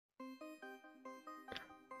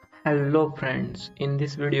Hello friends, in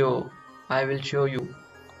this video I will show you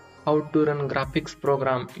how to run graphics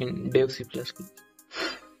program in Dev C++.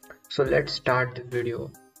 So let's start the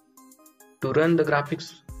video. To run the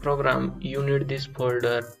graphics program you need this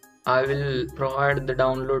folder. I will provide the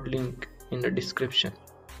download link in the description.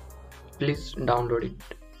 Please download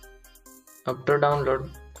it. After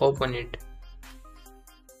download, open it.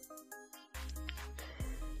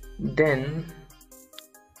 Then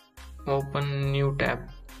open new tab.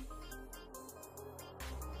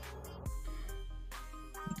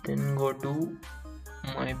 Then go to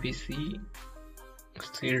my PC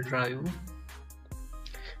C drive.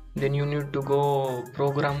 Then you need to go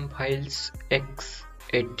program files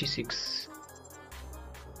x86.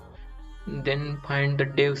 Then find the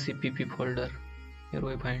dev cpp folder. Here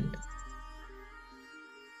we find.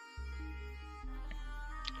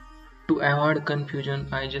 To avoid confusion,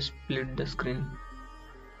 I just split the screen.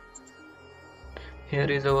 Here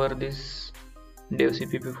is our this dev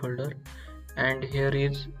cpp folder, and here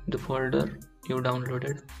is the folder you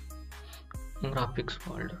downloaded, graphics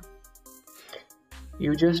folder.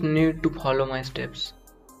 You just need to follow my steps.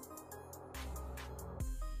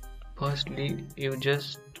 Firstly, you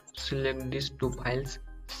just select these two files,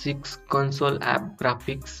 6 console app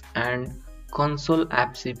graphics and console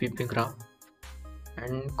app cpp graph,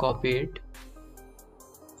 and copy it.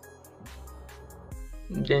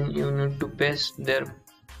 Then you need to paste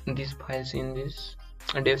these files in this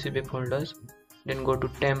dev cpp folders. Then go to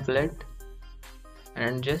template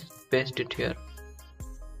and just paste it here.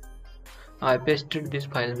 I pasted this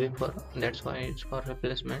file before, that's why it's for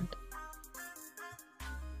replacement.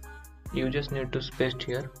 You just need to paste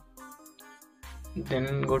here.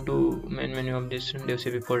 Then go to main menu of this dev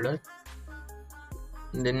cpp folder.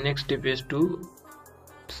 Then next step is to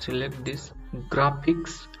select this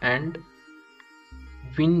graphics and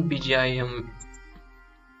WinBGIM.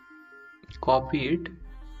 Copy it.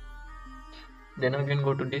 Then again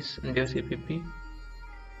go to this dev cpp.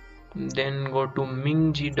 Then go to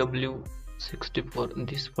minggw64,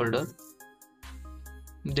 this folder.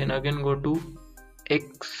 Then again go to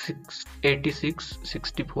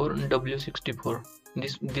x8664w64,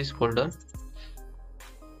 this folder.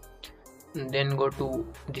 Then go to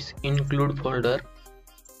this include folder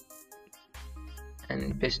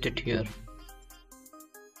and paste it here.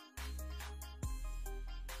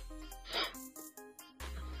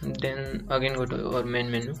 Then again go to our main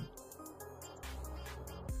menu.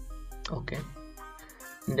 Okay.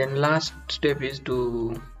 Then last step is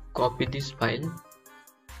to copy this file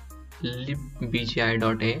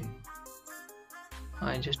libbgi.a.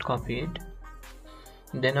 I just copy it.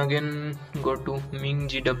 Then again go to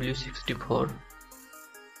minggw64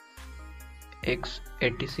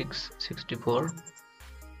 x8664.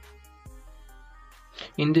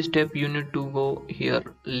 In this step you need to go here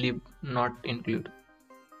lib, not include.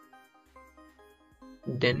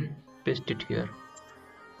 Then paste it here.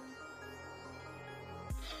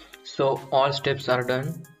 So all steps are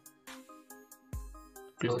done.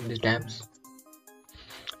 Close the tabs.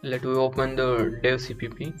 Let me open the dev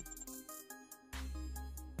cpp.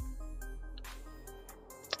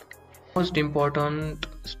 Most important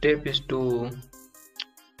step is to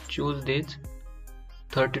choose this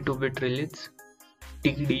 32-bit release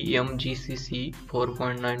TDMGCC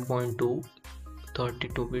 4.9.2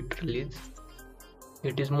 32-bit release.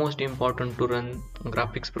 It is most important to run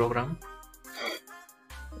graphics program.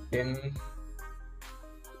 Then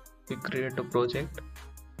we create a project.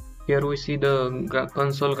 Here we see the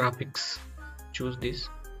console graphics. Choose this.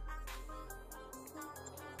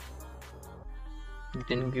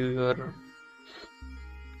 Then give your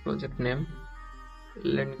project name.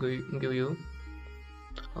 Let me give you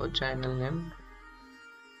our channel name.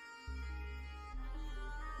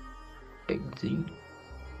 TechZ.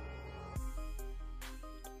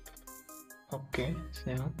 Okay,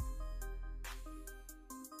 save.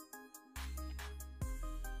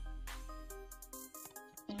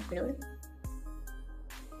 Include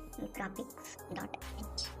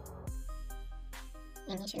graphics.h.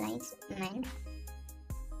 Initialize main.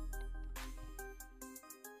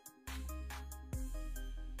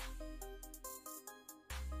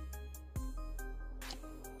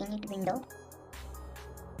 Init window.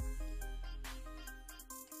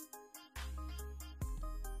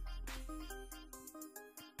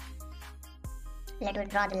 Let us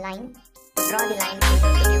draw the line. To draw the line, we need to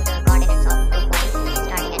give the coordinates of the points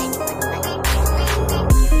starting at any point line.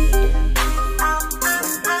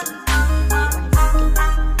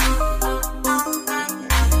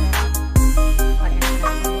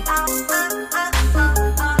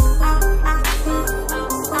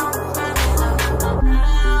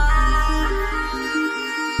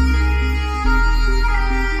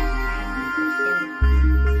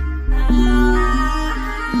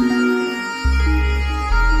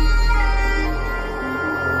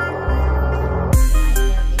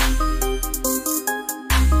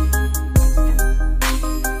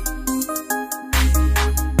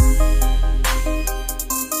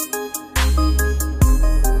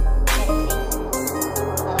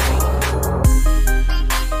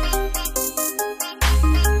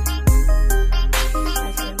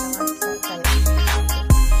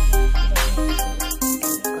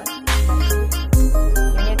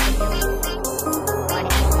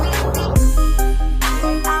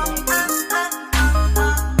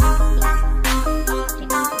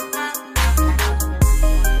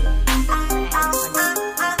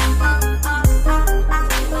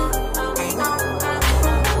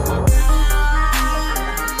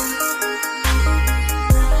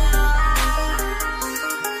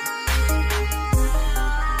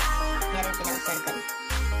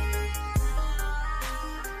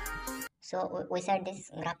 So we set this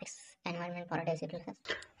graphics environment for a Dev C++.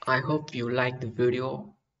 I hope you liked the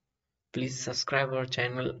video. Please subscribe our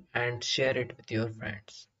channel and share it with your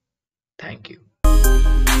friends. Thank you.